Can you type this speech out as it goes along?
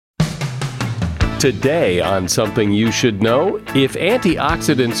Today on Something You Should Know, if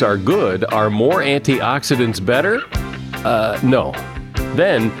antioxidants are good, are more antioxidants better? No.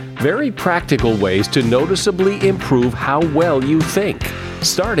 Then, very practical ways to noticeably improve how well you think,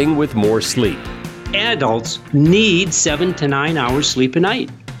 starting with more sleep. Adults need 7 to 9 hours sleep a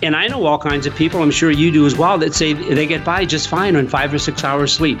night. And I know all kinds of people, I'm sure you do as well, that say they get by just fine on 5 or 6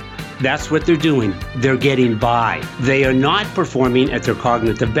 hours sleep. That's what they're doing. They're getting by. They are not performing at their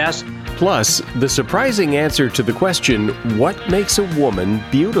cognitive best. Plus, the surprising answer to the question, what makes a woman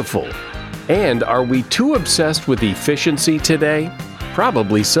beautiful? And are we too obsessed with efficiency today?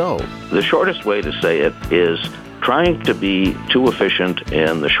 Probably so. The shortest way to say it is trying to be too efficient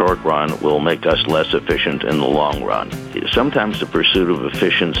in the short run will make us less efficient in the long run. Sometimes the pursuit of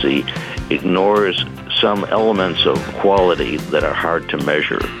efficiency ignores some elements of quality that are hard to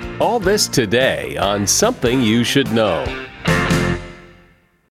measure. All this today on Something You Should Know.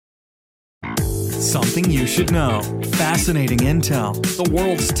 Something you should know. Fascinating intel, the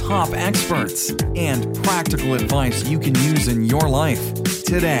world's top experts, and practical advice you can use in your life.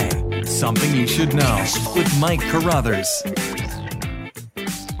 Today, Something You Should Know with Mike Carruthers.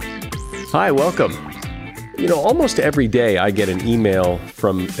 Hi, welcome. Almost every day I get an email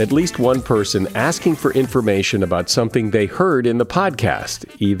from at least one person asking for information about something they heard in the podcast,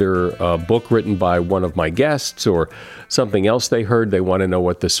 either a book written by one of my guests or something else they heard. They want to know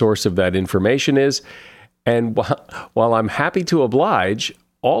what the source of that information is. And while I'm happy to oblige,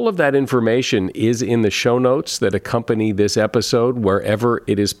 all of that information is in the show notes that accompany this episode wherever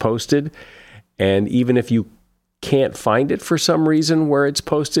it is posted. And even if you can't find it for some reason where it's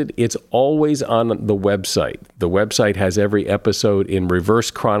posted, it's always on the website. The website has every episode in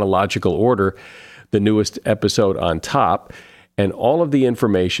reverse chronological order, the newest episode on top, and all of the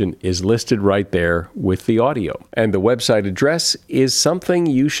information is listed right there with the audio. And the website address is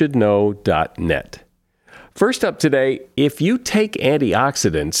somethingyoushouldknow.net. First up today, if you take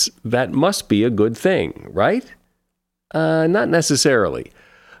antioxidants, that must be a good thing, right? Not necessarily.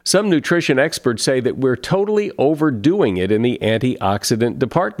 Some nutrition experts say that we're totally overdoing it in the antioxidant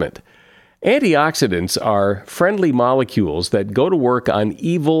department. Antioxidants are friendly molecules that go to work on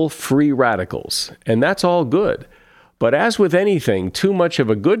evil free radicals, and that's all good. But as with anything, too much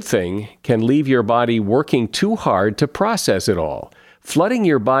of a good thing can leave your body working too hard to process it all. Flooding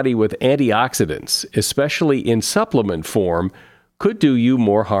your body with antioxidants, especially in supplement form, could do you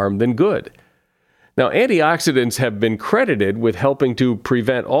more harm than good. Now, antioxidants have been credited with helping to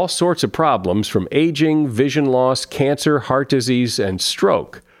prevent all sorts of problems from aging, vision loss, cancer, heart disease, and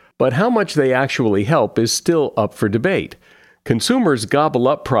stroke. But how much they actually help is still up for debate. Consumers gobble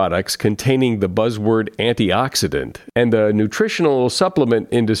up products containing the buzzword antioxidant, and the nutritional supplement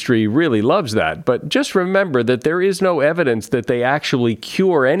industry really loves that. But just remember that there is no evidence that they actually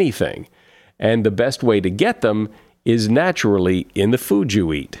cure anything, and the best way to get them is naturally in the food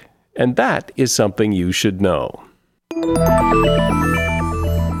you eat. And that is something you should know.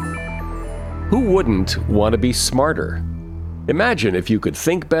 Who wouldn't want to be smarter? Imagine if you could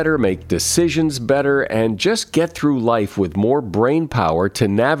think better, make decisions better, and just get through life with more brain power to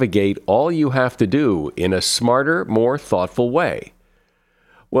navigate all you have to do in a smarter, more thoughtful way.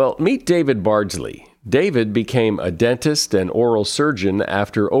 Well, meet David Bardsley. David became a dentist and oral surgeon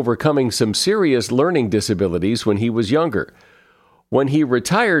after overcoming some serious learning disabilities when he was younger. When he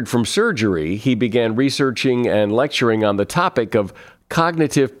retired from surgery, he began researching and lecturing on the topic of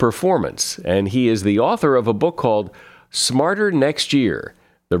cognitive performance, and he is the author of a book called Smarter Next Year,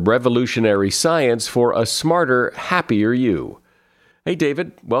 The Revolutionary Science for a Smarter, Happier You. Hey,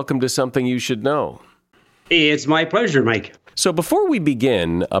 David, welcome to Something You Should Know. It's my pleasure, Mike. So before we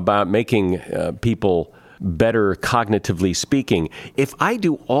begin about making people better cognitively speaking, if I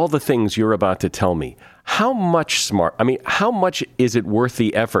do all the things you're about to tell me, how much is it worth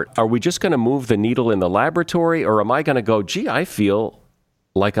the effort? Are we just going to move the needle in the laboratory, or am I going to go, gee, I feel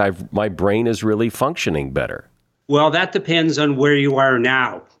like my brain is really functioning better? Well, that depends on where you are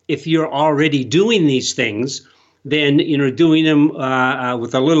now. If you're already doing these things, then doing them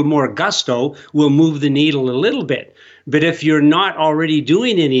with a little more gusto will move the needle a little bit. But if you're not already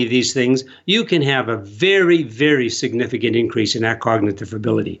doing any of these things, you can have a very, very significant increase in that cognitive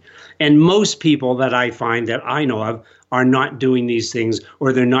ability. And most people that I find that I know of are not doing these things,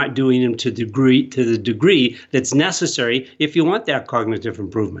 or they're not doing them to the degree that's necessary if you want that cognitive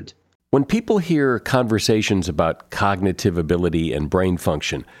improvement. When people hear conversations about cognitive ability and brain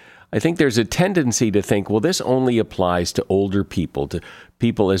function, I think there's a tendency to think, well, this only applies to older people, to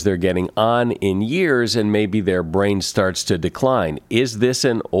people as they're getting on in years and maybe their brain starts to decline. Is this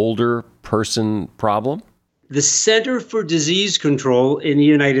an older person problem? The Center for Disease Control in the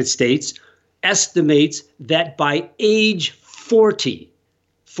United States estimates that by age 40,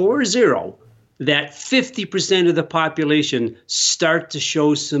 that 50% of the population start to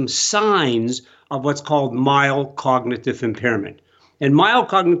show some signs of what's called mild cognitive impairment. And mild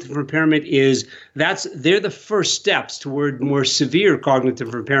cognitive impairment they're the first steps toward more severe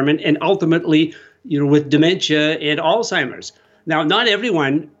cognitive impairment and ultimately, with dementia and Alzheimer's. Now, not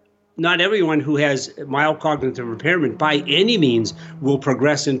everyone who has mild cognitive impairment by any means will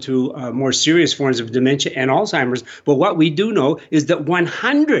progress into more serious forms of dementia and Alzheimer's. But what we do know is that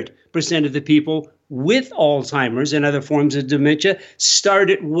 100% of the people with Alzheimer's and other forms of dementia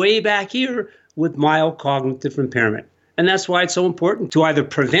started way back here with mild cognitive impairment. And that's why it's so important to either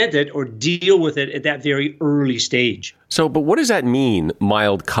prevent it or deal with it at that very early stage. So, but what does that mean,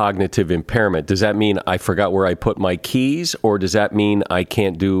 mild cognitive impairment? Does that mean I forgot where I put my keys? Or does that mean I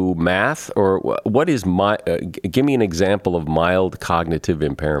can't do math? Or what is give me an example of mild cognitive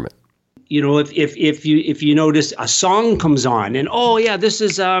impairment. If you notice a song comes on and, this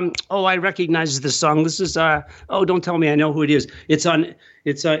is, I recognize the song. This is, don't tell me I know who it is. It's on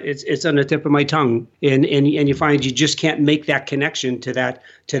the tip of my tongue. And you find you just can't make that connection to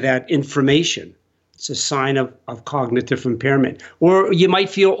that information. It's a sign of cognitive impairment. Or you might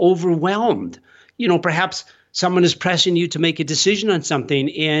feel overwhelmed. Perhaps someone is pressing you to make a decision on something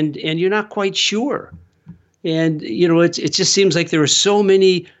and you're not quite sure. And, it just seems like there are so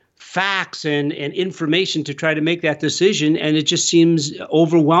many facts and information to try to make that decision, and it just seems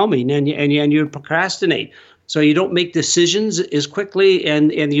overwhelming, and you procrastinate. So you don't make decisions as quickly,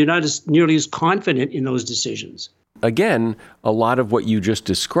 and you're not nearly as confident in those decisions. Again, a lot of what you just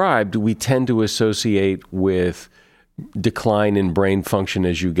described, we tend to associate with decline in brain function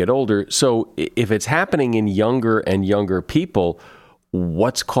as you get older. So if it's happening in younger and younger people,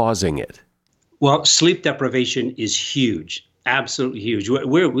 what's causing it? Well, sleep deprivation is huge. Absolutely huge.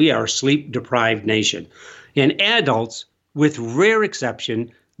 We are a sleep-deprived nation. And adults, with rare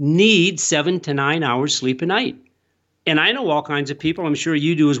exception, need 7 to 9 hours sleep a night. And I know all kinds of people, I'm sure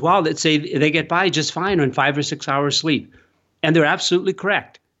you do as well, that say they get by just fine on 5 or 6 hours sleep. And they're absolutely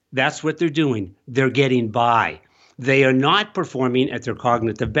correct. That's what they're doing. They're getting by. They are not performing at their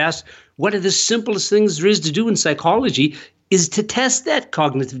cognitive best. One of the simplest things there is to do in psychology is to test that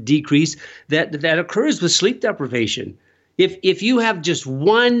cognitive decrease that occurs with sleep deprivation. If you have just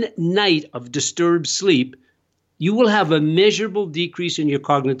one night of disturbed sleep, you will have a measurable decrease in your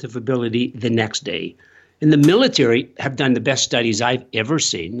cognitive ability the next day. And the military have done the best studies I've ever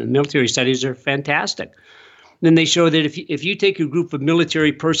seen. The military studies are fantastic. And they show that if you take a group of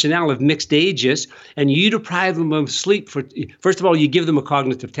military personnel of mixed ages and you deprive them of sleep first of all, you give them a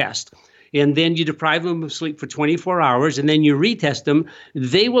cognitive test. And then you deprive them of sleep for 24 hours, and then you retest them,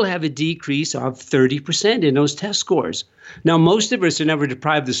 they will have a decrease of 30% in those test scores. Now, most of us are never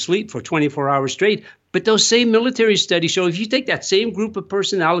deprived of sleep for 24 hours straight, but those same military studies show if you take that same group of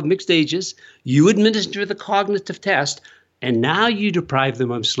personnel of mixed ages, you administer the cognitive test, and now you deprive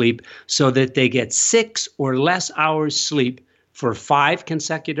them of sleep so that they get 6 or less hours sleep for 5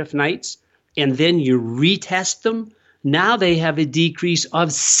 consecutive nights, and then you retest them. Now they have a decrease of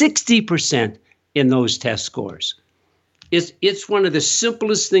 60% in those test scores. It's one of the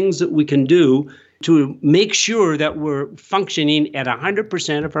simplest things that we can do to make sure that we're functioning at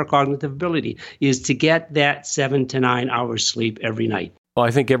 100% of our cognitive ability, is to get that 7 to 9 hours sleep every night. Well,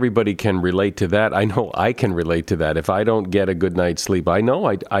 I think everybody can relate to that. I know I can relate to that. If I don't get a good night's sleep,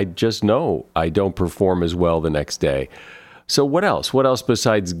 I just know I don't perform as well the next day. So what else? What else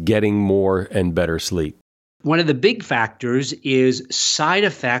besides getting more and better sleep? One of the big factors is side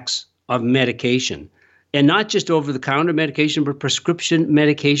effects of medication, and not just over-the-counter medication, but prescription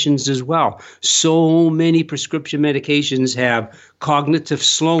medications as well. So many prescription medications have cognitive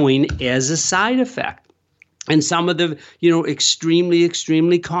slowing as a side effect. And some of the, extremely,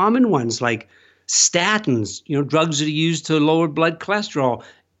 extremely common ones like statins, drugs that are used to lower blood cholesterol.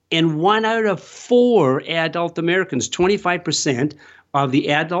 And 1 out of 4 adult Americans, 25%, of the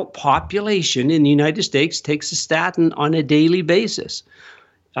adult population in the United States takes a statin on a daily basis.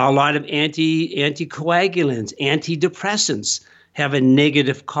 A lot of anticoagulants, antidepressants have a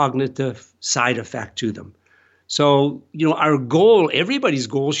negative cognitive side effect to them. So, our goal, everybody's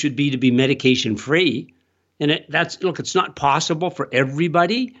goal should be to be medication free. And it's not possible for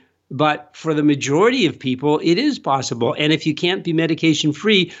everybody, but for the majority of people, it is possible. And if you can't be medication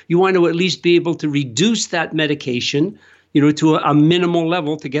free, you want to at least be able to reduce that medication to a minimal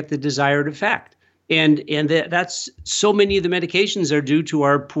level to get the desired effect. And that's so many of the medications are due to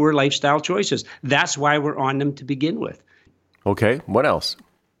our poor lifestyle choices. That's why we're on them to begin with. Okay, what else?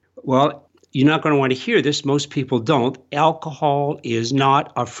 Well, you're not going to want to hear this. Most people don't. Alcohol is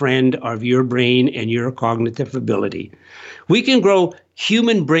not a friend of your brain and your cognitive ability. We can grow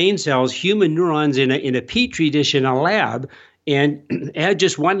human brain cells, human neurons in a petri dish in a lab, and add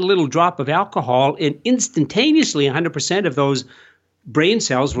just one little drop of alcohol, and instantaneously 100% of those brain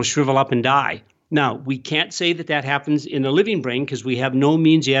cells will shrivel up and die. Now, we can't say that that happens in a living brain because we have no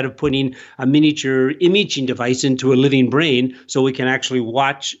means yet of putting a miniature imaging device into a living brain so we can actually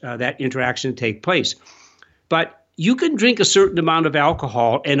watch that interaction take place. But you can drink a certain amount of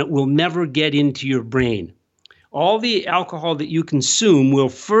alcohol and it will never get into your brain. All the alcohol that you consume will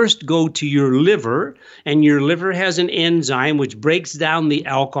first go to your liver, and your liver has an enzyme which breaks down the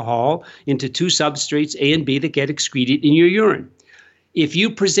alcohol into two substrates, A and B, that get excreted in your urine. If you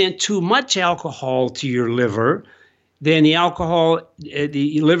present too much alcohol to your liver, then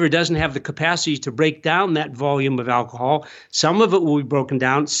the liver doesn't have the capacity to break down that volume of alcohol. Some of it will be broken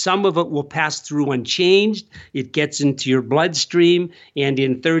down. Some of it will pass through unchanged. It gets into your bloodstream, and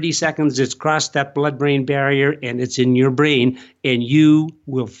in 30 seconds, it's crossed that blood-brain barrier, and it's in your brain, and you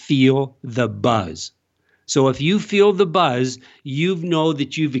will feel the buzz. So if you feel the buzz, you know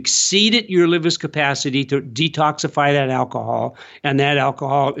that you've exceeded your liver's capacity to detoxify that alcohol, and that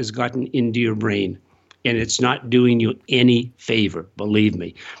alcohol has gotten into your brain. And it's not doing you any favor, believe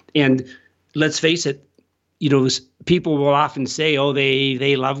me. And let's face it, people will often say, oh,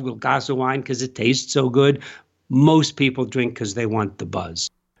 they love a glass of wine because it tastes so good. Most people drink because they want the buzz.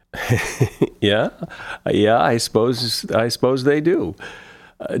 Yeah, I suppose they do.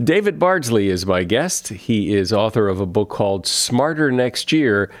 David Bardsley is my guest. He is author of a book called Smarter Next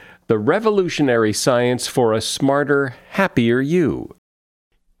Year, The Revolutionary Science for a Smarter, Happier You.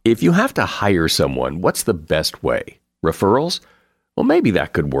 If you have to hire someone, what's the best way? Referrals? Well, maybe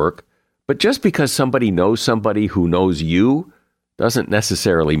that could work. But just because somebody knows somebody who knows you doesn't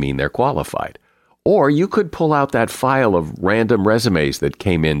necessarily mean they're qualified. Or you could pull out that file of random resumes that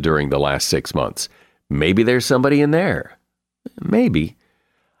came in during the last 6 months. Maybe there's somebody in there. Maybe.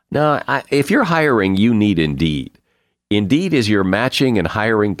 Now, if you're hiring, you need Indeed. Indeed is your matching and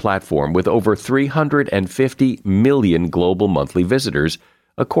hiring platform with over 350 million global monthly visitors,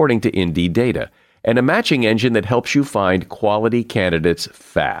 according to Indeed data, and a matching engine that helps you find quality candidates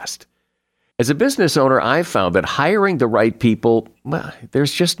fast. As a business owner, I've found that hiring the right people, well,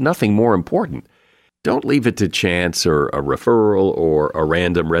 there's just nothing more important. Don't leave it to chance or a referral or a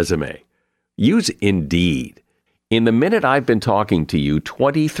random resume. Use Indeed. In the minute I've been talking to you,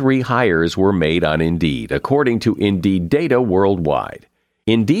 23 hires were made on Indeed, according to Indeed data worldwide.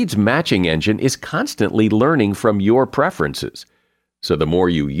 Indeed's matching engine is constantly learning from your preferences. So the more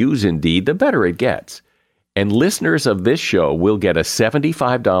you use Indeed, the better it gets. And listeners of this show will get a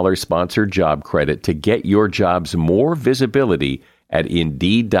 $75 sponsored job credit to get your jobs more visibility at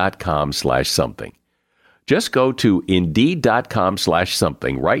Indeed.com/something. Just go to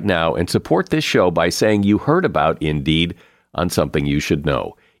Indeed.com/something right now and support this show by saying you heard about Indeed on Something You Should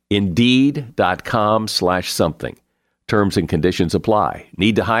Know. Indeed.com/something. Terms and conditions apply.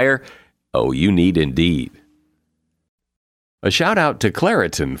 Need to hire? Oh, you need Indeed. A shout out to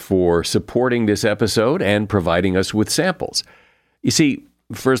Claritin for supporting this episode and providing us with samples. You see,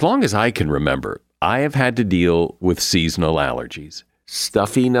 for as long as I can remember, I have had to deal with seasonal allergies.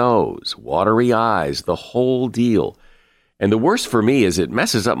 Stuffy nose, watery eyes, the whole deal. And the worst for me is it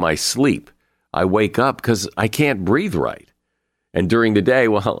messes up my sleep. I wake up because I can't breathe right. And during the day,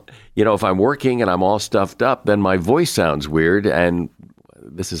 well, if I'm working and I'm all stuffed up, then my voice sounds weird, and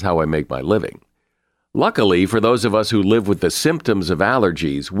this is how I make my living. Luckily, for those of us who live with the symptoms of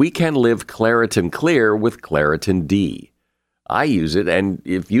allergies, we can live Claritin Clear with Claritin D. I use it, and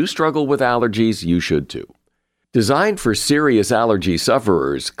if you struggle with allergies, you should too. Designed for serious allergy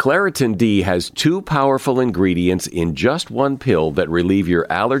sufferers, Claritin D has 2 powerful ingredients in just one pill that relieve your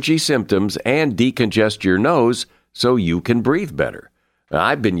allergy symptoms and decongest your nose so you can breathe better.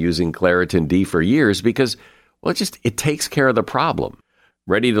 I've been using Claritin D for years because, well, it takes care of the problem.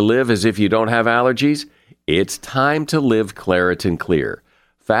 Ready to live as if you don't have allergies? It's time to live Claritin Clear.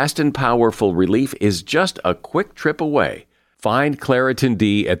 Fast and powerful relief is just a quick trip away. Find Claritin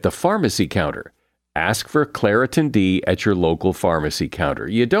D at the pharmacy counter. Ask for Claritin D at your local pharmacy counter.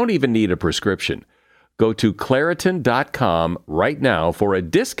 You don't even need a prescription. Go to Claritin.com right now for a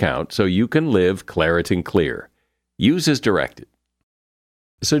discount so you can live Claritin Clear. Use as directed.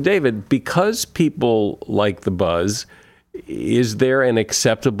 So, David, because people like the buzz, is there an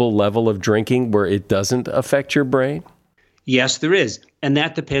acceptable level of drinking where it doesn't affect your brain? Yes, there is. And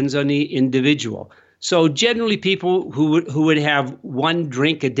that depends on the individual. So generally people who would have one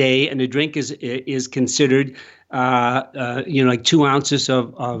drink a day, and a drink is considered like 2 ounces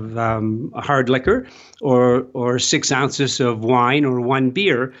of hard liquor or 6 ounces of wine or one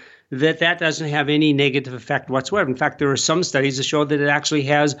beer, that doesn't have any negative effect whatsoever. In fact, there are some studies that show that it actually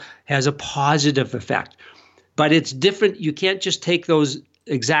has a positive effect. But it's different. You can't just take those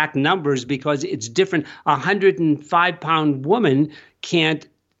exact numbers because it's different. A 105-pound woman can't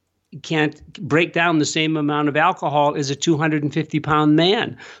break down the same amount of alcohol as a 250-pound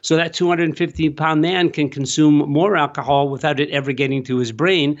man. So that 250-pound man can consume more alcohol without it ever getting to his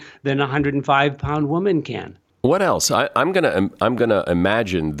brain than a 105-pound woman can. What else? I'm gonna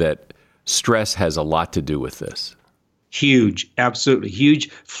imagine that stress has a lot to do with this. Huge, absolutely huge.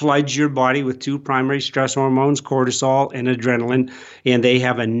 Floods your body with 2 primary stress hormones, cortisol and adrenaline, and they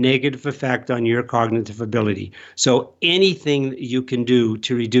have a negative effect on your cognitive ability. So anything that you can do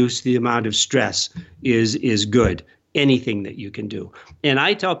to reduce the amount of stress is good. Anything that you can do. And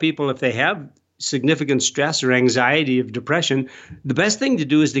I tell people if they have significant stress or anxiety or depression, the best thing to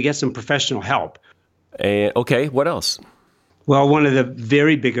do is to get some professional help. Okay, what else? Well, one of the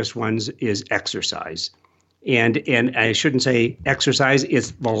very biggest ones is exercise. And I shouldn't say exercise, it's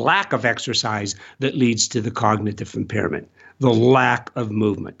the lack of exercise that leads to the cognitive impairment, the lack of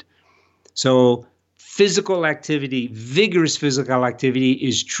movement. So physical activity, vigorous physical activity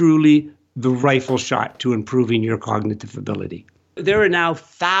is truly the rifle shot to improving your cognitive ability. There are now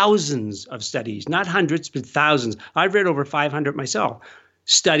thousands of studies, not hundreds, but thousands. I've read over 500 myself.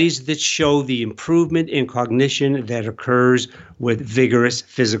 Studies that show the improvement in cognition that occurs with vigorous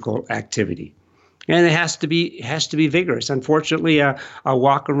physical activity. And it has to be vigorous. Unfortunately, a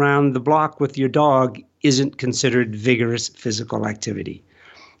walk around the block with your dog isn't considered vigorous physical activity.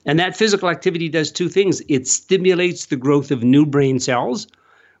 And that physical activity does 2 things. It stimulates the growth of new brain cells,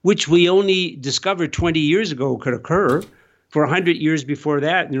 which we only discovered 20 years ago could occur. For 100 years before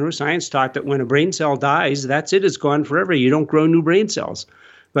that, neuroscience taught that when a brain cell dies, that's it, it's gone forever. You don't grow new brain cells.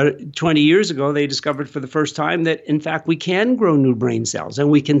 But 20 years ago, they discovered for the first time that, in fact, we can grow new brain cells and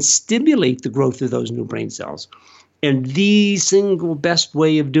we can stimulate the growth of those new brain cells. And the single best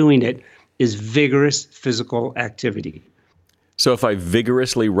way of doing it is vigorous physical activity. So if I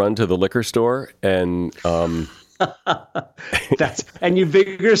vigorously run to the liquor store and... and you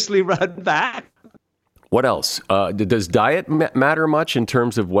vigorously run back? What else? Does diet matter much in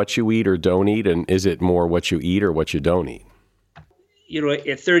terms of what you eat or don't eat? And is it more what you eat or what you don't eat?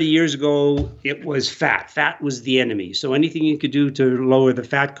 30 years ago, it was fat. Fat was the enemy. So anything you could do to lower the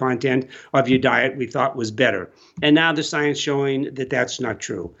fat content of your diet, we thought was better. And now the science showing that that's not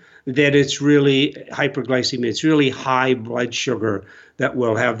true, that it's really hyperglycemia. It's really high blood sugar that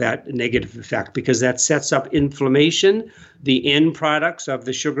will have that negative effect because that sets up inflammation. The end products of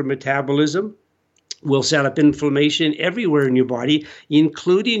the sugar metabolism will set up inflammation everywhere in your body,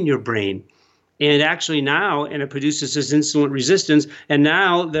 including your brain. And actually now, and it produces this insulin resistance. And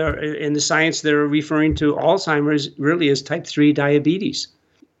now in the science, they're referring to Alzheimer's really as type 3 diabetes.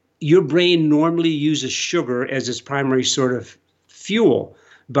 Your brain normally uses sugar as its primary sort of fuel.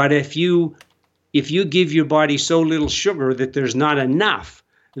 But if you give your body so little sugar that there's not enough,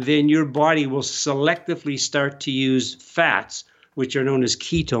 then your body will selectively start to use fats, which are known as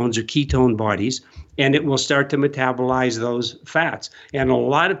ketones or ketone bodies, and it will start to metabolize those fats. And a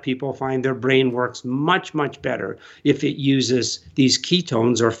lot of people find their brain works much, much better if it uses these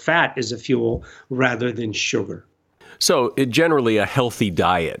ketones or fat as a fuel rather than sugar. So generally a healthy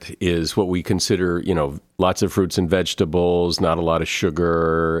diet is what we consider, lots of fruits and vegetables, not a lot of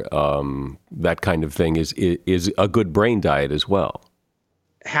sugar, that kind of thing is a good brain diet as well.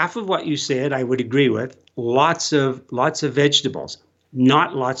 Half of what you said I would agree with. Lots of vegetables,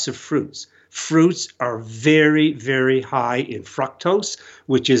 not lots of fruits. Fruits are very, very high in fructose,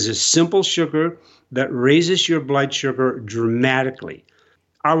 which is a simple sugar that raises your blood sugar dramatically.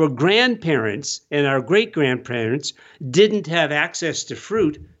 Our grandparents and our great-grandparents didn't have access to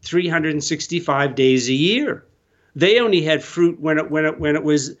fruit 365 days a year. They only had fruit when it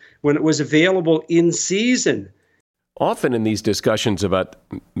was available in season. Often in these discussions about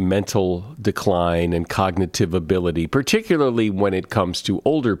mental decline and cognitive ability, particularly when it comes to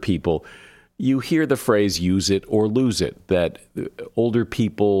older people, you hear the phrase use it or lose it, that older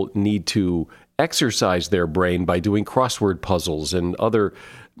people need to exercise their brain by doing crossword puzzles and other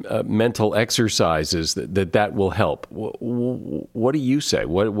mental exercises that will help. What do you say?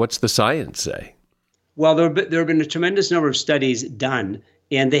 What's the science say? Well, there have been a tremendous number of studies done,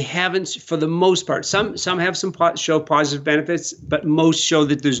 And they haven't, for the most part. Some have show positive benefits, but most show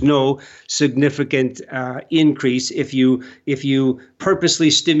that there's no significant increase if you purposely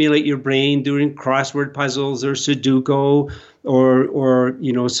stimulate your brain doing crossword puzzles or Sudoku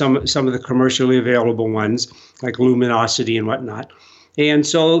or some of the commercially available ones like Luminosity and whatnot. And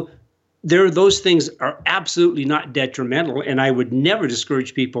so those things are absolutely not detrimental, and I would never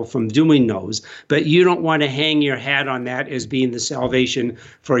discourage people from doing those, but you don't want to hang your hat on that as being the salvation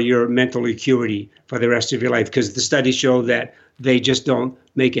for your mental acuity for the rest of your life, because the studies show that they just don't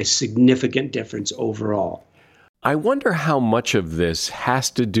make a significant difference overall. I wonder how much of this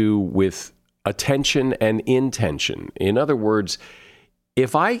has to do with attention and intention. In other words,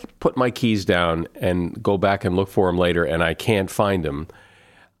 if I put my keys down and go back and look for them later and I can't find them,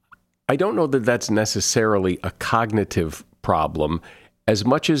 I don't know that that's necessarily a cognitive problem as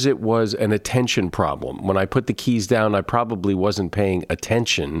much as it was an attention problem. When I put the keys down, I probably wasn't paying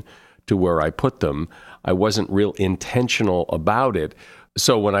attention to where I put them. I wasn't real intentional about it.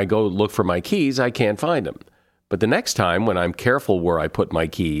 So when I go look for my keys, I can't find them. But the next time when I'm careful where I put my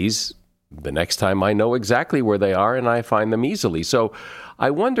keys, the next time I know exactly where they are and I find them easily. So I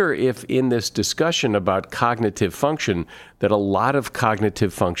wonder if in this discussion about cognitive function, that a lot of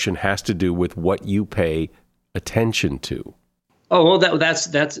cognitive function has to do with what you pay attention to. Oh, well,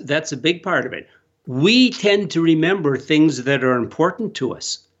 that's a big part of it. We tend to remember things that are important to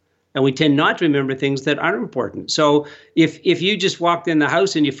us, and we tend not to remember things that aren't important. So if you just walked in the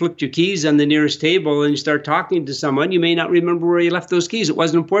house and you flipped your keys on the nearest table and you start talking to someone, you may not remember where you left those keys. It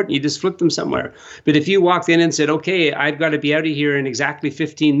wasn't important. You just flipped them somewhere. But if you walked in and said, okay, I've got to be out of here in exactly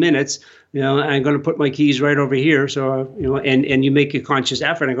 15 minutes, I'm going to put my keys right over here. So, and you make a conscious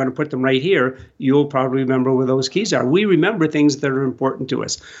effort, I'm going to put them right here, you'll probably remember where those keys are. We remember things that are important to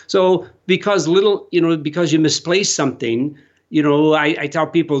us. So because you misplace something, I tell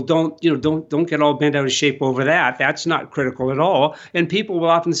people don't get all bent out of shape over that. That's not critical at all. And people will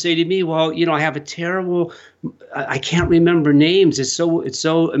often say to me, well, I have I can't remember names. It's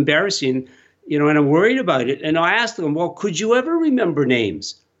so embarrassing, and I'm worried about it. And I ask them, well, could you ever remember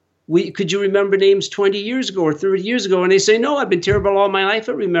names? Could you remember names 20 years ago or 30 years ago? And they say, no, I've been terrible all my life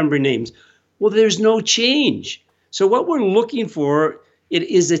at remembering names. Well, there's no change. So what we're looking for, it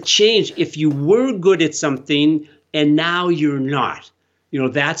is a change. If you were good at something, and now you're not.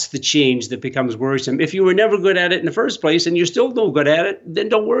 That's the change that becomes worrisome. If you were never good at it in the first place and you're still no good at it, then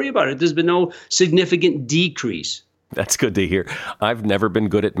don't worry about it. There's been no significant decrease. That's good to hear. I've never been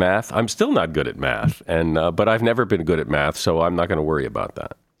good at math. I'm still not good at math, but I've never been good at math, so I'm not going to worry about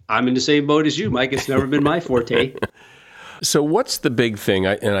that. I'm in the same boat as you, Mike. It's never been my forte. So what's the big thing?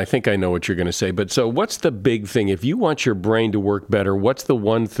 And I think I know what you're going to say, but so what's the big thing? If you want your brain to work better, what's the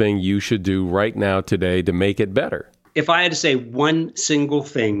one thing you should do right now today to make it better? If I had to say one single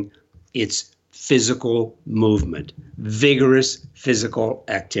thing, it's physical movement, vigorous physical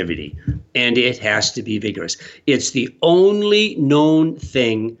activity. And it has to be vigorous. It's the only known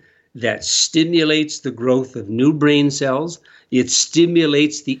thing that stimulates the growth of new brain cells. It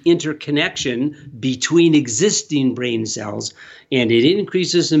stimulates the interconnection between existing brain cells, and it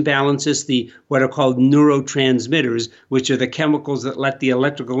increases and balances what are called neurotransmitters, which are the chemicals that let the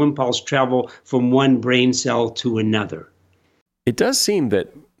electrical impulse travel from one brain cell to another. It does seem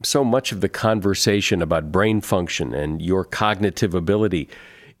that so much of the conversation about brain function and your cognitive ability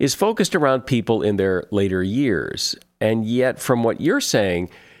is focused around people in their later years. And yet, from what you're saying,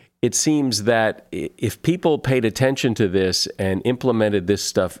 it seems that if people paid attention to this and implemented this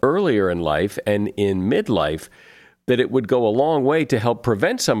stuff earlier in life and in midlife, that it would go a long way to help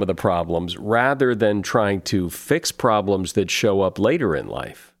prevent some of the problems rather than trying to fix problems that show up later in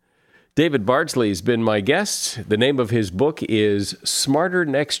life. David Bardsley has been my guest. The name of his book is Smarter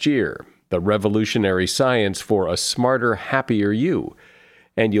Next Year, The Revolutionary Science for a Smarter, Happier You.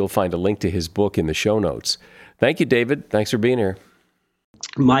 And you'll find a link to his book in the show notes. Thank you, David. Thanks for being here.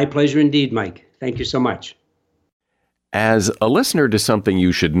 My pleasure indeed, Mike. Thank you so much. As a listener to Something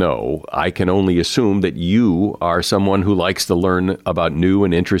You Should Know, I can only assume that you are someone who likes to learn about new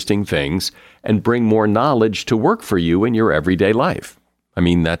and interesting things and bring more knowledge to work for you in your everyday life. I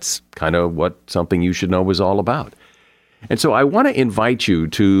mean, that's kind of what Something You Should Know is all about. And so I want to invite you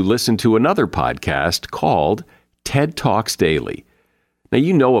to listen to another podcast called TED Talks Daily. Now,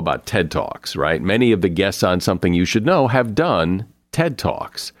 you know about TED Talks, right? Many of the guests on Something You Should Know have done TED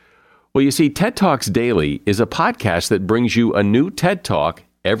Talks. Well, you see, TED Talks Daily is a podcast that brings you a new TED Talk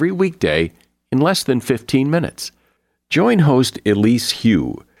every weekday in less than 15 minutes. Join host Elise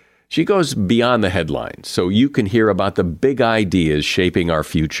Hu. She goes beyond the headlines so you can hear about the big ideas shaping our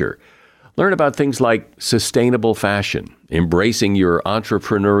future. Learn about things like sustainable fashion, embracing your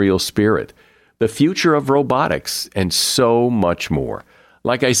entrepreneurial spirit, the future of robotics, and so much more.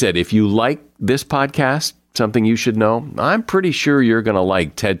 Like I said, if you like this podcast, Something You Should Know, I'm pretty sure you're going to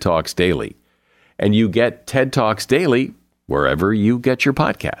like TED Talks Daily. And you get TED Talks Daily wherever you get your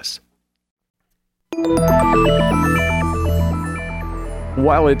podcasts.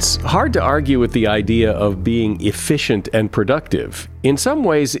 While it's hard to argue with the idea of being efficient and productive, in some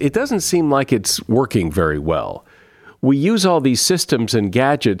ways it doesn't seem like it's working very well. We use all these systems and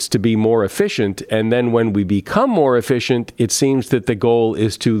gadgets to be more efficient, and then when we become more efficient, it seems that the goal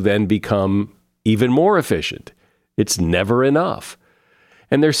is to then become even more efficient. It's never enough.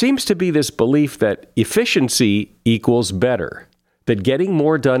 And there seems to be this belief that efficiency equals better, that getting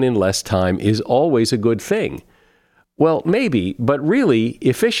more done in less time is always a good thing. Well, maybe, but really,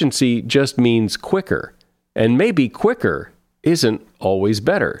 efficiency just means quicker. And maybe quicker isn't always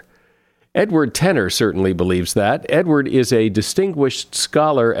better. Edward Tenner certainly believes that. Edward is a distinguished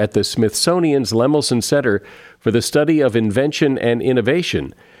scholar at the Smithsonian's Lemelson Center for the Study of Invention and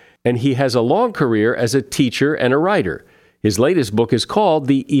Innovation, and he has a long career as a teacher and a writer. His latest book is called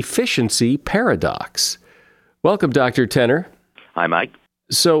The Efficiency Paradox. Welcome, Dr. Tenner. Hi, Mike.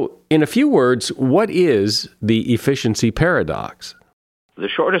 So, in a few words, what is the efficiency paradox? The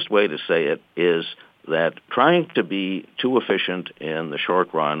shortest way to say it is that trying to be too efficient in the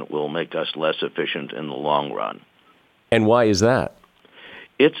short run will make us less efficient in the long run. And why is that?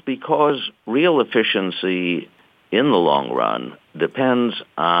 It's because real efficiency in the long run depends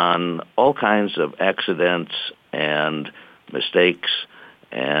on all kinds of accidents and mistakes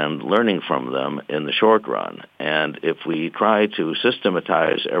and learning from them in the short run. And if we try to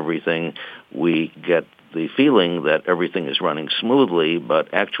systematize everything, we get the feeling that everything is running smoothly,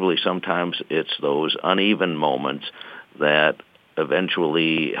 but actually sometimes it's those uneven moments that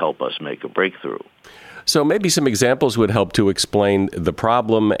eventually help us make a breakthrough. So maybe some examples would help to explain the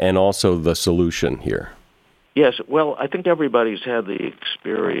problem and also the solution here. Yes, well, I think everybody's had the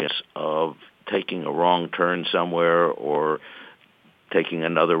experience of taking a wrong turn somewhere or taking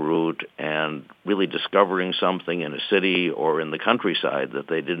another route and really discovering something in a city or in the countryside that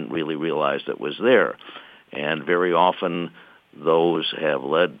they didn't really realize that was there. And very often those have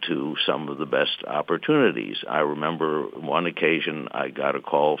led to some of the best opportunities. I remember one occasion I got a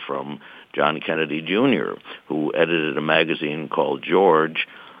call from John Kennedy Jr., who edited a magazine called George,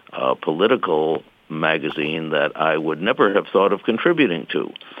 a political magazine that I would never have thought of contributing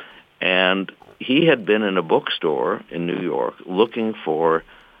to. And he had been in a bookstore in New York looking for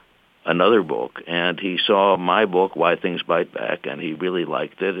another book, and he saw my book, Why Things Bite Back, and he really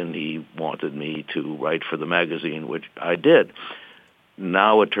liked it, and he wanted me to write for the magazine, which I did.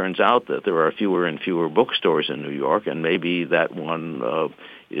 Now it turns out that there are fewer and fewer bookstores in New York, and maybe that one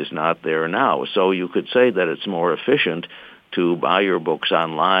is not there now. So you could say that it's more efficient to buy your books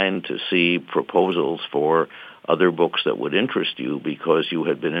online, to see proposals for other books that would interest you because you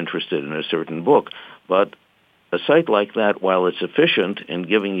had been interested in a certain book. But a site like that, while it's efficient in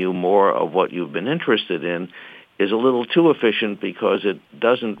giving you more of what you've been interested in, is a little too efficient because it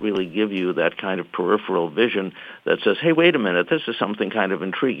doesn't really give you that kind of peripheral vision that says, hey, wait a minute, this is something kind of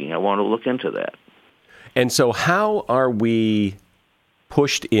intriguing. I want to look into that. And so how are we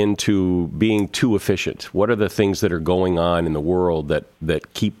pushed into being too efficient? What are the things that are going on in the world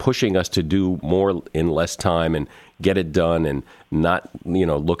that keep pushing us to do more in less time and get it done and not,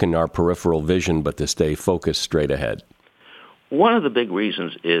 look in our peripheral vision, but to stay focused straight ahead? One of the big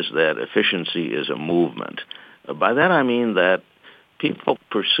reasons is that efficiency is a movement. By that I mean that people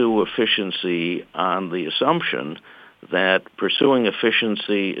pursue efficiency on the assumption that pursuing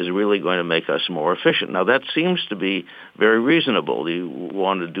efficiency is really going to make us more efficient. Now, that seems to be very reasonable. You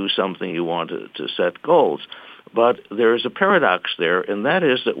want to do something, you want to set goals. But there is a paradox there, and that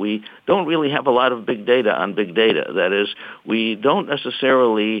is that we don't really have a lot of big data on big data. That is, we don't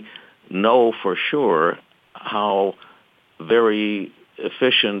necessarily know for sure how very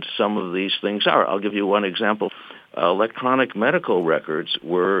efficient some of these things are. I'll give you one example. Electronic medical records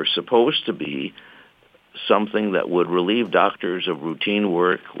were supposed to be something that would relieve doctors of routine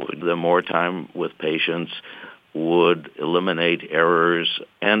work, would give them more time with patients, would eliminate errors,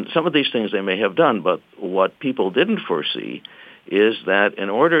 and some of these things they may have done, but what people didn't foresee is that in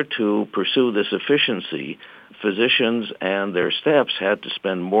order to pursue this efficiency, physicians and their staffs had to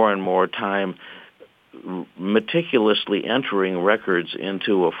spend more and more time meticulously entering records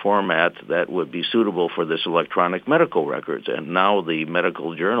into a format that would be suitable for this electronic medical records. And now the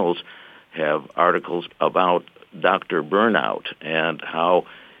medical journals have articles about doctor burnout and how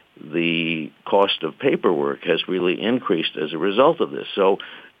the cost of paperwork has really increased as a result of this. So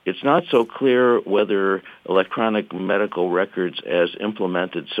it's not so clear whether electronic medical records as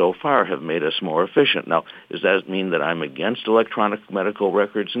implemented so far have made us more efficient. Now, does that mean that I'm against electronic medical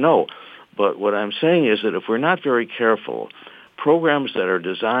records? No. But what I'm saying is that if we're not very careful, programs that are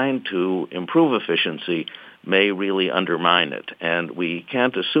designed to improve efficiency may really undermine it. And we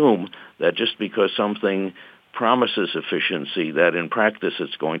can't assume that just because something promises efficiency, that in practice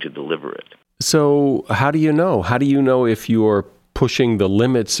it's going to deliver it. So how do you know? How do you know if you're pushing the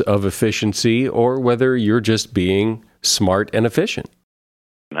limits of efficiency or whether you're just being smart and efficient?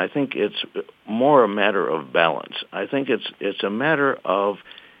 I think it's more a matter of balance. I think it's a matter of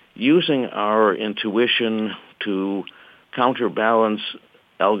using our intuition to counterbalance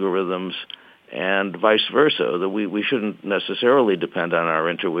algorithms and vice versa. That we shouldn't necessarily depend on our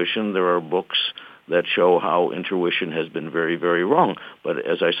intuition. There are books that show how intuition has been very, very wrong. But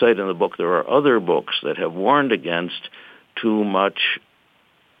as I cite in the book, there are other books that have warned against too much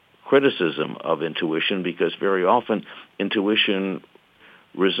criticism of intuition, because very often intuition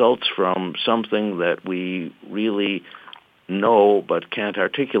results from something that we really know but can't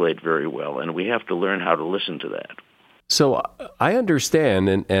articulate very well, and we have to learn how to listen to that. So I understand,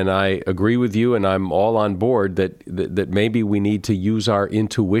 and I agree with you, and I'm all on board that maybe we need to use our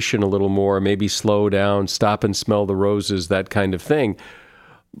intuition a little more, maybe slow down, stop and smell the roses, that kind of thing.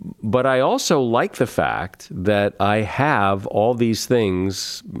 But I also like the fact that I have all these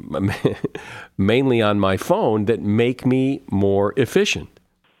things, mainly on my phone, that make me more efficient.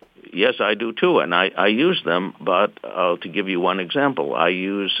 Yes, I do too, and I use them, but to give you one example, I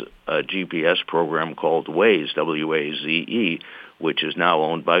use a GPS program called Waze, W-A-Z-E, which is now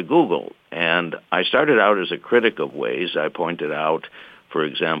owned by Google. And I started out as a critic of Waze. I pointed out, for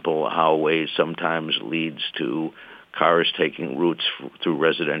example, how Waze sometimes leads to cars taking routes through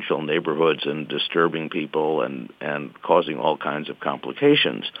residential neighborhoods and disturbing people and causing all kinds of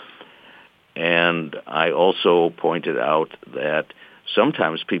complications. And I also pointed out that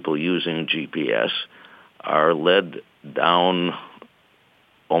sometimes people using GPS are led down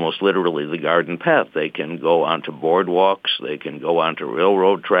almost literally the garden path. They can go onto boardwalks. They can go onto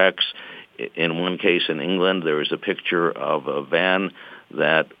railroad tracks. In one case in England, there is a picture of a van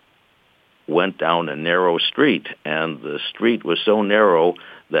that went down a narrow street, and the street was so narrow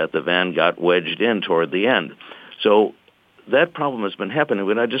that the van got wedged in toward the end. So that problem has been happening,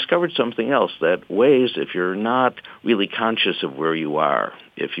 but I discovered something else, that Waze, if you're not really conscious of where you are,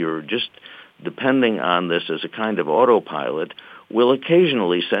 if you're just depending on this as a kind of autopilot, will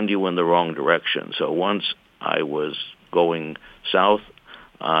occasionally send you in the wrong direction. So once I was going south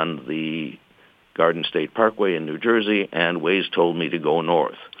on the Garden State Parkway in New Jersey, and Waze told me to go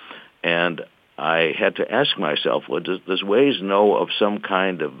north. And I had to ask myself, well, does Waze know of some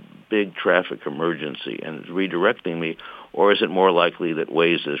kind of big traffic emergency and is redirecting me, or is it more likely that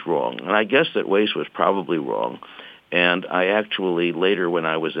Waze is wrong? And I guess that Waze was probably wrong. And I actually, later when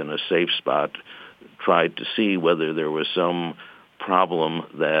I was in a safe spot, tried to see whether there was some problem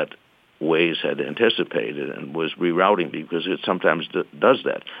that Waze had anticipated and was rerouting me, because it sometimes does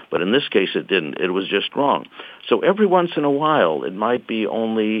that. But in this case, it didn't. It was just wrong. So every once in a while, it might be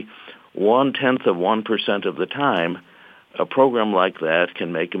only 0.1% of the time, a program like that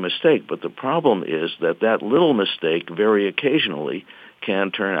can make a mistake. But the problem is that little mistake very occasionally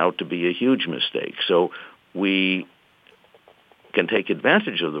can turn out to be a huge mistake. So we can take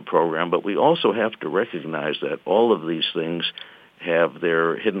advantage of the program, but we also have to recognize that all of these things have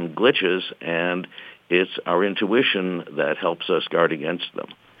their hidden glitches, and it's our intuition that helps us guard against them.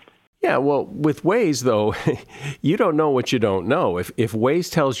 Yeah, well, with Waze, though, you don't know what you don't know. If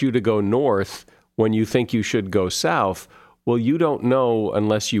Waze tells you to go north when you think you should go south, well, you don't know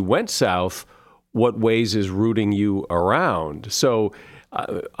unless you went south what Waze is routing you around. So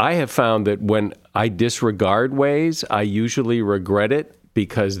I have found that when I disregard Waze, I usually regret it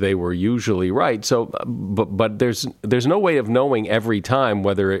because they were usually right. So, but there's no way of knowing every time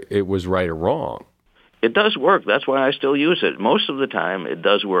whether it was right or wrong. It does work. That's why I still use it. Most of the time, it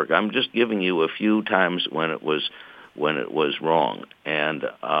does work. I'm just giving you a few times when it was wrong, and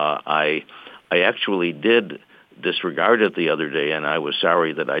I actually did disregard it the other day, and I was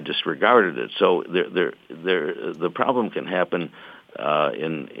sorry that I disregarded it. So the problem can happen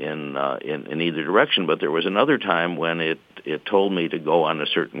in either direction. But there was another time when it told me to go on a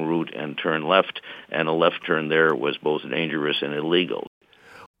certain route and turn left, and a left turn there was both dangerous and illegal.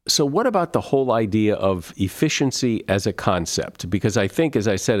 So what about the whole idea of efficiency as a concept? Because I think, as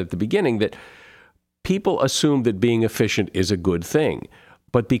I said at the beginning, that people assume that being efficient is a good thing.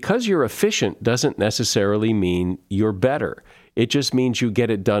 But because you're efficient doesn't necessarily mean you're better. It just means you get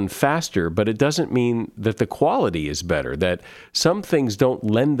it done faster, but it doesn't mean that the quality is better, that some things don't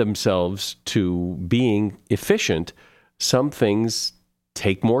lend themselves to being efficient. Some things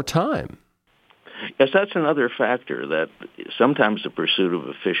take more time. Yes, that's another factor, that sometimes the pursuit of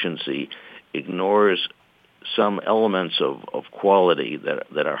efficiency ignores some elements of quality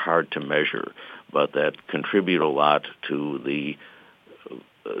that are hard to measure, but that contribute a lot to the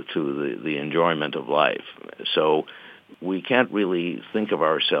enjoyment of life. So we can't really think of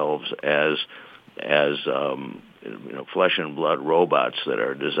ourselves as flesh and blood robots that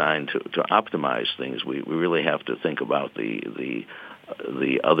are designed to optimize things. We really have to think about the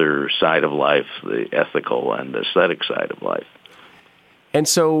other side of life, the ethical and aesthetic side of life. And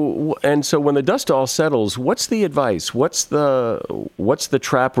so when the dust all settles, what's the advice? What's the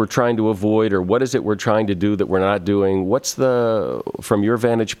trap we're trying to avoid, or what is it we're trying to do that we're not doing? From your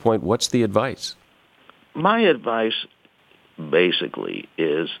vantage point, what's the advice? My advice basically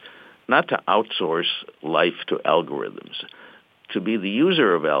is not to outsource life to algorithms. To be the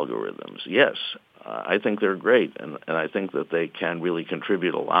user of algorithms, yes, I think they're great, and I think that they can really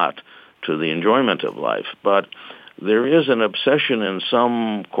contribute a lot to the enjoyment of life. But there is an obsession in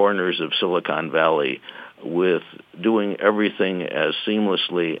some corners of Silicon Valley with doing everything as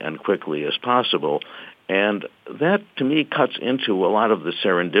seamlessly and quickly as possible, and that, to me, cuts into a lot of the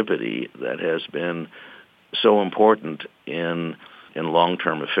serendipity that has been so important in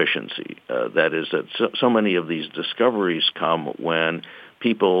long-term efficiency. That is, that so many of these discoveries come when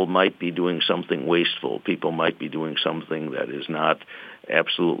people might be doing something wasteful. People might be doing something that is not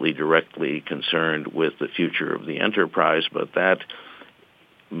absolutely directly concerned with the future of the enterprise, but that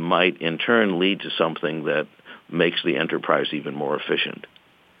might in turn lead to something that makes the enterprise even more efficient.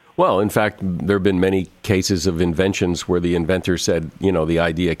 Well, in fact, there have been many cases of inventions where the inventor said, the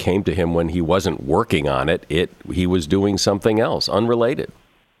idea came to him when he wasn't working on it. He was doing something else, unrelated.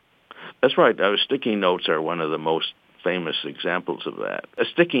 That's right. Sticky notes are one of the most famous examples of that.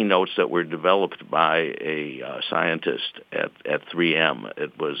 Sticky notes that were developed by a scientist at 3M.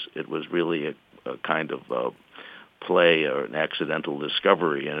 It was really a kind of play or an accidental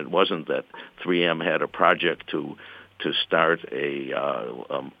discovery, and it wasn't that 3M had a project to start a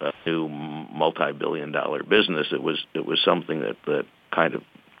new multi-billion-dollar business. It was something that kind of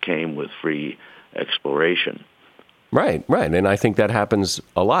came with free exploration. Right. And I think that happens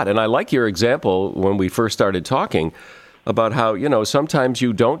a lot. And I like your example when we first started talking about how, sometimes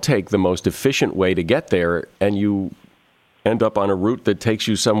you don't take the most efficient way to get there, and you end up on a route that takes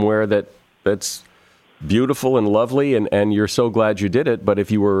you somewhere that's beautiful and lovely, and you're so glad you did it. But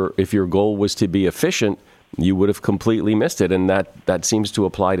if your goal was to be efficient, you would have completely missed it. And that seems to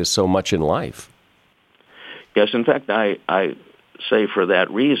apply to so much in life. Yes, in fact, I say for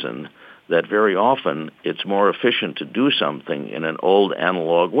that reason that very often it's more efficient to do something in an old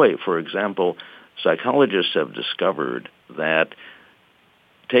analog way. For example, psychologists have discovered that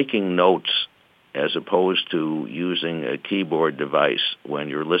taking notes as opposed to using a keyboard device when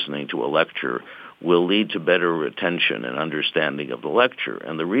you're listening to a lecture will lead to better retention and understanding of the lecture.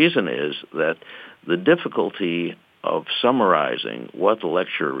 And the reason is that the difficulty of summarizing what the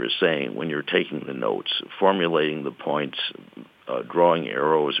lecturer is saying when you're taking the notes, formulating the points, drawing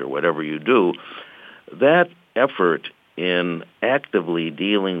arrows, or whatever you do, that effort in actively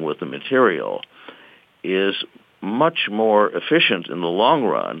dealing with the material is much more efficient in the long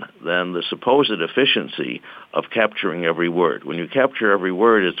run than the supposed efficiency of capturing every word. When you capture every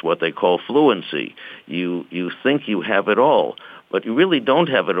word, it's what they call fluency. You think you have it all, but you really don't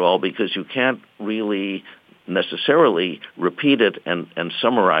have it all, because you can't really necessarily repeat it and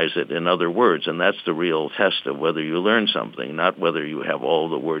summarize it in other words. And that's the real test of whether you learn something, not whether you have all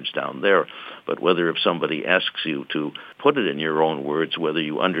the words down there, but whether if somebody asks you to put it in your own words, whether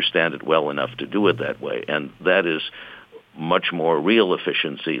you understand it well enough to do it that way. And that is much more real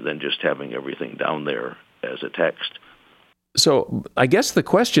efficiency than just having everything down there as a text. So I guess the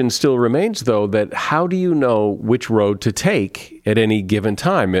question still remains, though, that how do you know which road to take at any given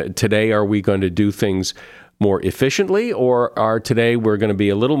time? Today, are we going to do things more efficiently, or are today we're going to be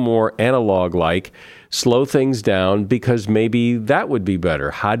a little more analog-like, slow things down because maybe that would be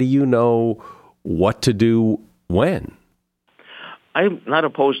better? How do you know what to do when? I'm not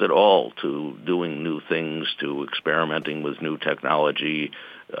opposed at all to doing new things, to experimenting with new technology,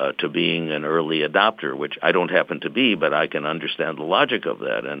 to being an early adopter, which I don't happen to be, but I can understand the logic of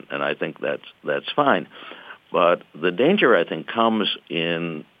that, and I think that's fine. But the danger, I think, comes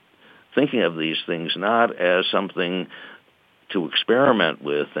in thinking of these things not as something to experiment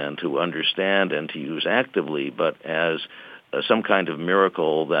with and to understand and to use actively, but as some kind of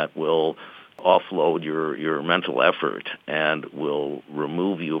miracle that will offload your mental effort and will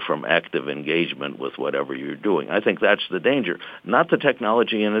remove you from active engagement with whatever you're doing. I think that's the danger, not the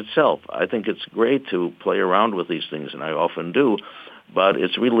technology in itself. I think it's great to play around with these things, and I often do, but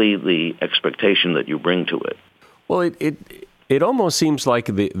it's really the expectation that you bring to it. Well, it almost seems like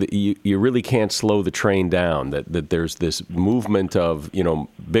you really can't slow the train down, that there's this movement of,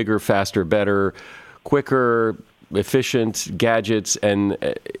 bigger, faster, better, quicker, efficient gadgets, and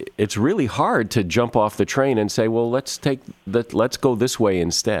it's really hard to jump off the train and say, well, let's go this way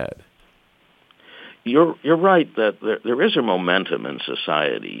instead. You're right that there is a momentum in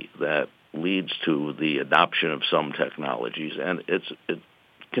society that leads to the adoption of some technologies, and it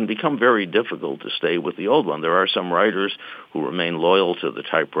can become very difficult to stay with the old one. There are some writers who remain loyal to the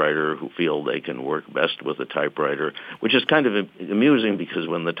typewriter, who feel they can work best with a typewriter, which is kind of amusing because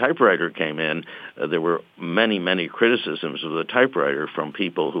when the typewriter came in, there were many, many criticisms of the typewriter from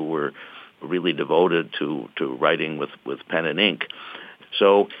people who were really devoted to writing with pen and ink.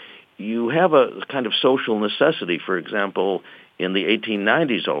 So you have a kind of social necessity. For example, in the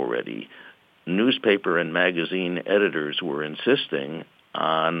 1890s already, newspaper and magazine editors were insisting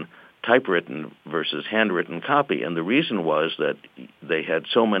on typewritten versus handwritten copy. And the reason was that they had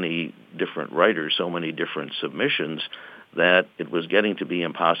so many different writers, so many different submissions, that it was getting to be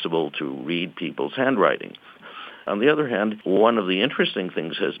impossible to read people's handwriting. On the other hand, one of the interesting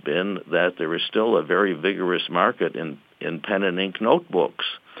things has been that there is still a very vigorous market in pen and ink notebooks.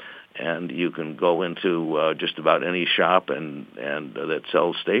 And you can go into just about any shop and that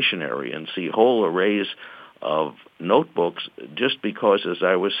sells stationery and see whole arrays of notebooks, just because, as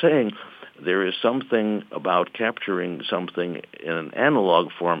I was saying, there is something about capturing something in an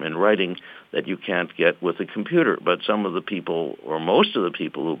analog form in writing that you can't get with a computer. But some of the people, or most of the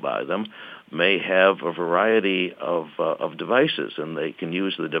people who buy them, may have a variety of devices, and they can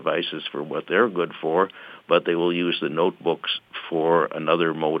use the devices for what they're good for, but they will use the notebooks for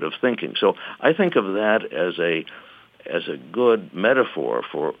another mode of thinking. So I think of that as a good metaphor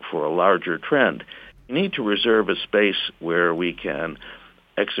for a larger trend. We need to reserve a space where we can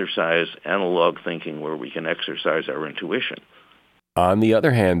exercise analog thinking, where we can exercise our intuition. On the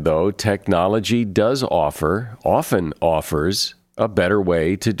other hand, though, technology often offers a better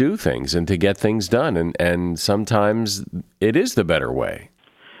way to do things and to get things done, and sometimes it is the better way.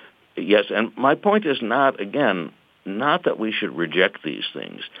 Yes, and my point is not that we should reject these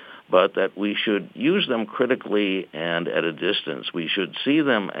things, but that we should use them critically and at a distance. We should see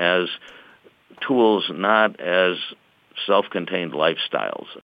them as tools, not as self-contained lifestyles.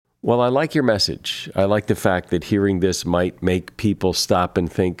 Well, I like your message. I like the fact that hearing this might make people stop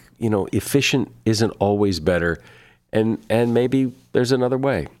and think, efficient isn't always better, and maybe there's another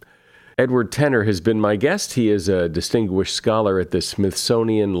way. Edward Tenner has been my guest. He is a distinguished scholar at the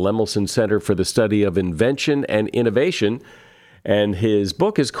Smithsonian Lemelson Center for the Study of Invention and Innovation, and his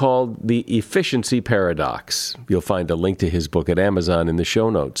book is called The Efficiency Paradox. You'll find a link to his book at Amazon in the show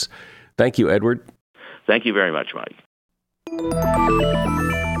notes. Thank you, Edward. Thank you very much, Mike.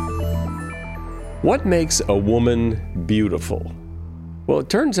 What makes a woman beautiful? Well, it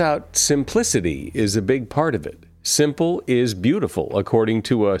turns out simplicity is a big part of it. Simple is beautiful, according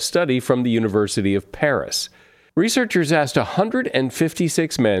to a study from the University of Paris. Researchers asked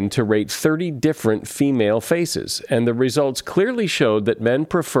 156 men to rate 30 different female faces, and the results clearly showed that men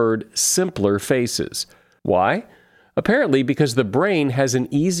preferred simpler faces. Why? Apparently because the brain has an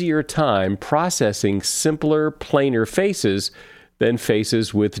easier time processing simpler, plainer faces than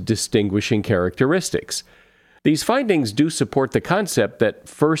faces with distinguishing characteristics. These findings do support the concept that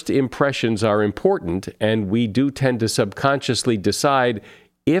first impressions are important, and we do tend to subconsciously decide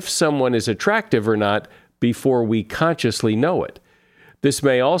if someone is attractive or not before we consciously know it. This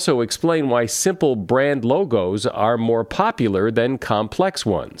may also explain why simple brand logos are more popular than complex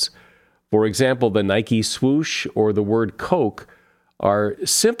ones. For example, the Nike swoosh or the word Coke are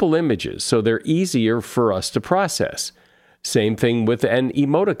simple images, so they're easier for us to process. Same thing with an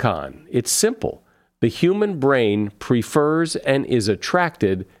emoticon. It's simple. The human brain prefers and is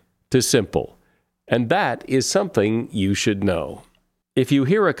attracted to simple. And that is something you should know. If you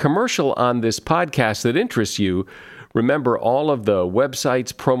hear a commercial on this podcast that interests you, remember all of the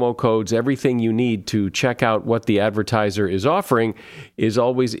websites, promo codes, everything you need to check out what the advertiser is offering is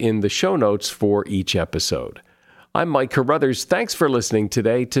always in the show notes for each episode. I'm Mike Carruthers. Thanks for listening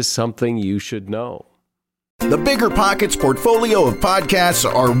today to Something You Should Know. The Bigger Pockets portfolio of podcasts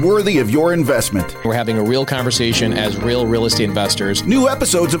are worthy of your investment. We're having a real conversation as real estate investors. New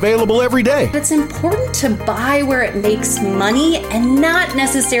episodes available every day. It's important to buy where it makes money and not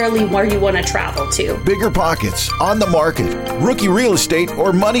necessarily where you want to travel to. Bigger Pockets, On the Market, Rookie Real Estate,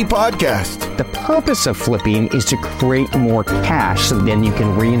 or Money Podcast. The purpose of flipping is to create more cash so then you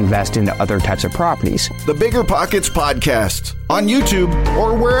can reinvest into other types of properties. The Bigger Pockets Podcast on YouTube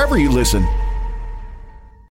or wherever you listen.